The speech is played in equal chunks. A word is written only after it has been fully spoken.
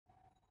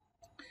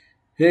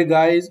Hey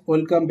guys,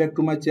 welcome back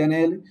to my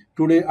channel.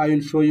 Today I will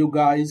show you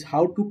guys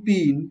how to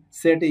pin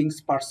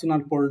settings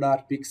personal folder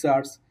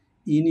pictures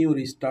in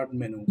your start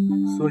menu.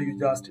 So you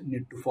just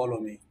need to follow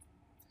me.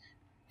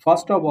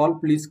 First of all,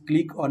 please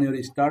click on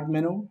your start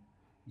menu,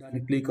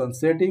 then click on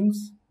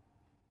settings.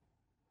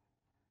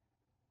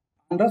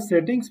 Under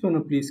settings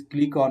menu, please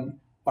click on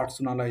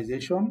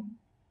personalization,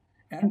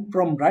 and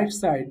from right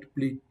side,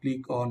 please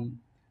click on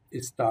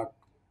start.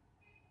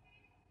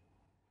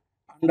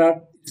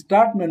 Under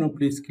start menu,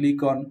 please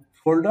click on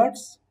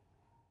folders.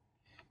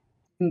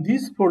 In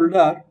this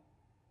folder,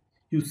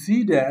 you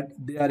see that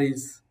there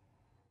is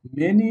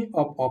many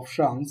of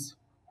options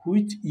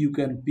which you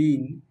can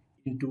pin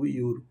into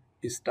your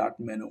start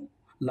menu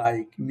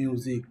like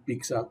music,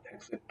 pixel,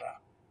 etc.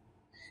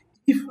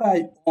 If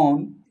I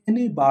on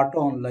any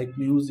button like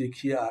music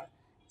here,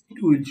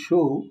 it will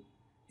show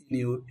in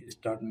your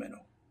start menu.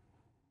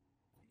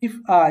 If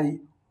I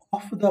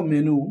off the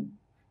menu,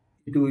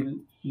 it will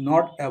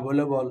not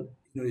available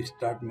in your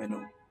start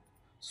menu.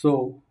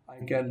 So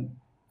I can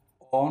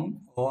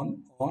on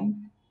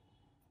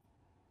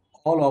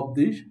all of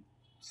these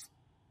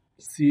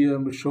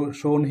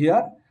shown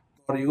here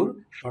for your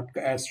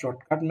shortcut as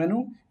shortcut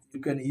menu. You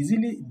can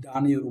easily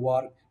done your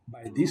work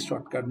by this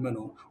shortcut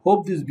menu.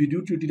 Hope this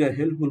video tutorial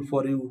helpful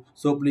for you,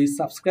 so please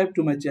subscribe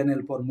to my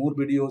channel for more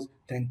videos.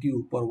 Thank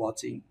you for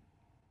watching.